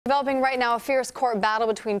Developing right now, a fierce court battle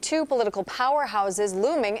between two political powerhouses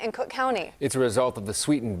looming in Cook County. It's a result of the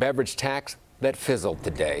sweetened beverage tax that fizzled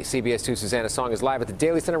today. CBS 2's Susanna Song is live at the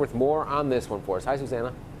Daily Center with more on this one for us. Hi,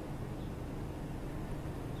 Susanna.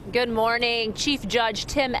 Good morning. Chief Judge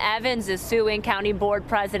Tim Evans is suing County Board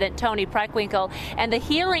President Toni Preckwinkle, and the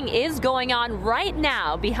hearing is going on right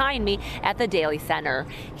now behind me at the Daily Center.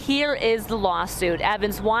 Here is the lawsuit.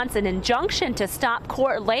 Evans wants an injunction to stop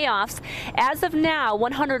court layoffs. As of now,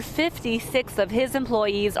 156 of his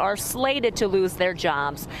employees are slated to lose their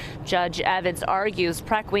jobs. Judge Evans argues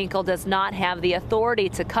Preckwinkle does not have the authority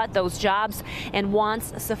to cut those jobs and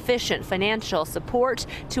wants sufficient financial support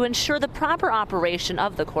to ensure the proper operation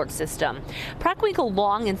of the court system. Preckwinkle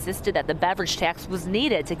long insisted that the beverage tax was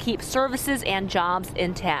needed to keep services and jobs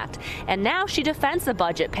intact. And now she defends the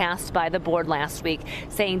budget passed by the board last week,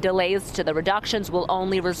 saying delays to the reductions will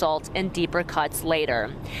only result in deeper cuts later.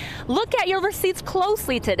 Look at your receipts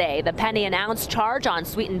closely today. The penny an ounce charge on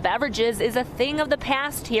sweetened beverages is a thing of the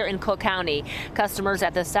past here in Cook County. Customers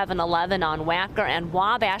at the 7-Eleven on Wacker and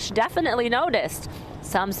Wabash definitely noticed.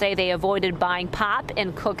 Some say they avoided buying pop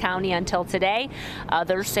in Cook County until today.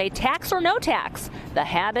 Others say tax or no tax, the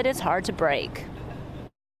habit is hard to break.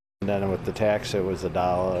 And then with the tax, it was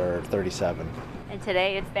 $1.37. And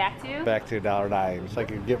today it's back to? Back to $1.09. So I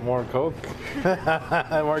could get more Coke,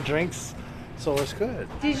 more drinks, so it's good.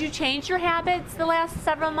 Did you change your habits the last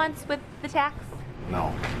several months with the tax?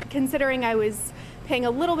 No. Considering I was paying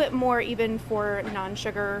a little bit more even for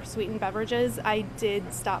non-sugar sweetened beverages, I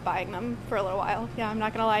did stop buying them for a little while. Yeah, I'm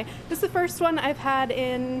not gonna lie. This is the first one I've had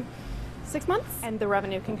in 6 months, and the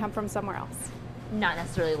revenue can come from somewhere else. Not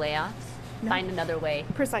necessarily layoffs. No. Find another way.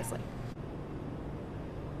 Precisely.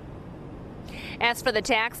 As for the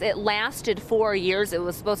tax, it lasted 4 years. It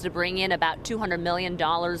was supposed to bring in about $200 million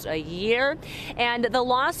a year. And the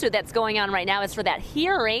lawsuit that's going on right now is for that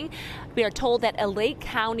hearing. We are told that a Lake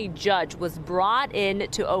County judge was brought in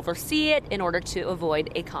to oversee it in order to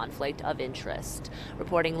avoid a conflict of interest.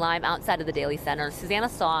 Reporting live outside of the Daily Center, Susanna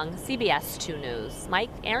Song, CBS 2 News. Mike,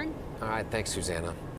 Aaron? All right, thanks, Susanna.